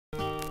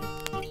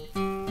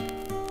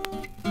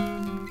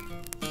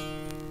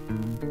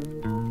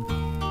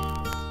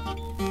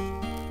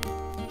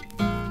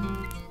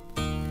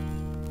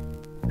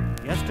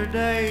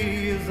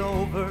Yesterday is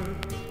over,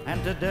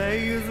 and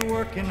today is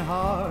working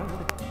hard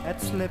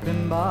at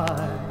slipping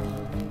by.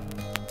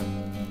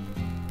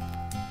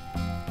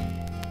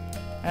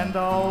 And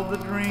all the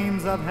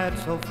dreams I've had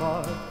so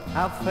far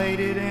have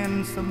faded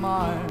in some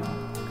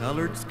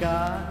iron-colored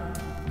sky.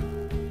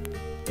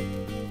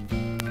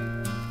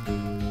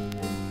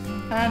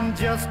 And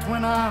just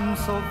when I'm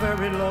so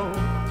very low,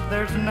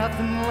 there's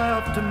nothing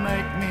left to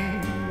make me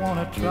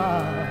wanna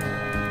try.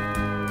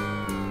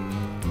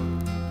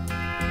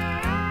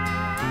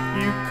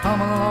 You come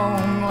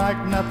along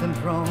like nothing's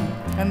wrong,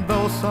 and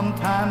though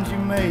sometimes you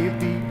may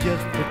be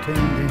just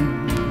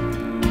pretending,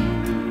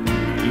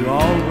 you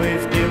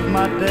always give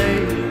my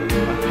day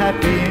a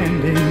happy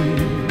ending.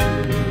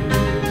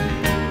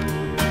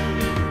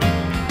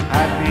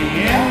 Happy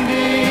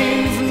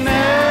endings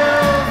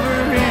never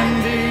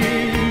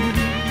ending.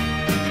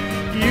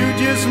 You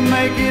just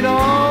make it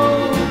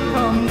all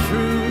come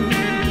true.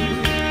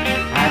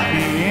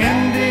 Happy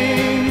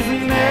endings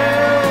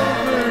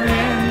never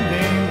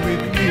ending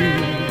with you.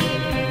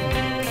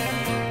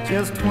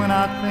 Just when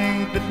I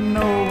think that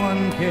no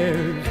one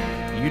cares,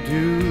 you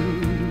do.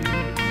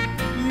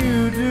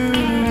 You do.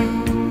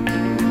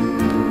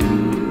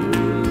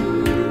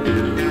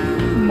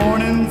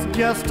 Morning's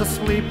just a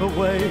sleep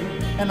away,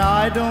 and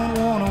I don't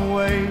want to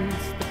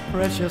waste the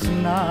precious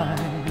night.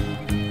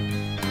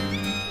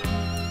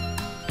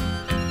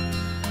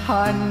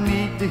 I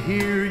need to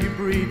hear you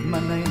breathe my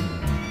name,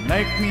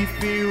 make me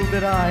feel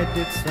that I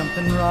did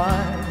something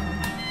right.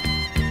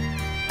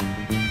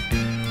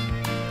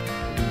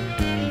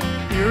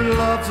 Your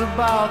love's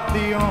about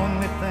the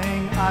only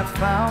thing I've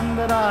found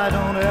that I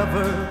don't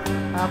ever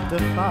have to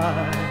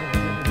fight.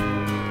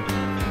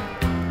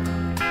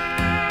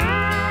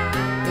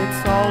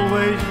 It's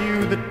always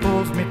you that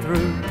pulls me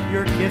through.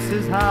 Your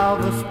kisses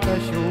have a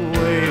special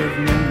way of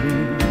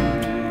mending.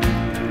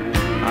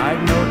 I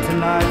know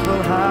tonight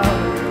we'll have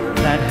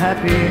that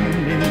happy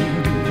ending.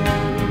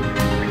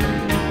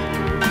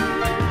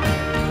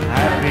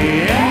 Happy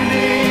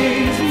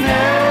endings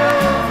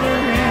never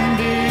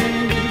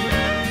ending.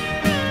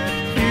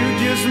 You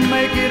just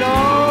make it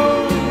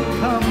all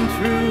come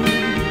true.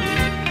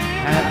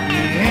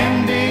 Happy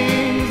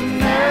endings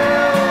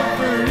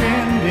never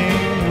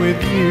ending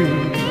with you.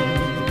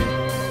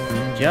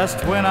 Just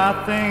when I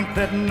think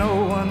that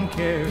no one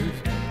cares,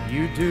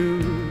 you do,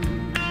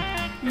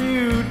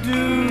 you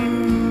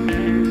do.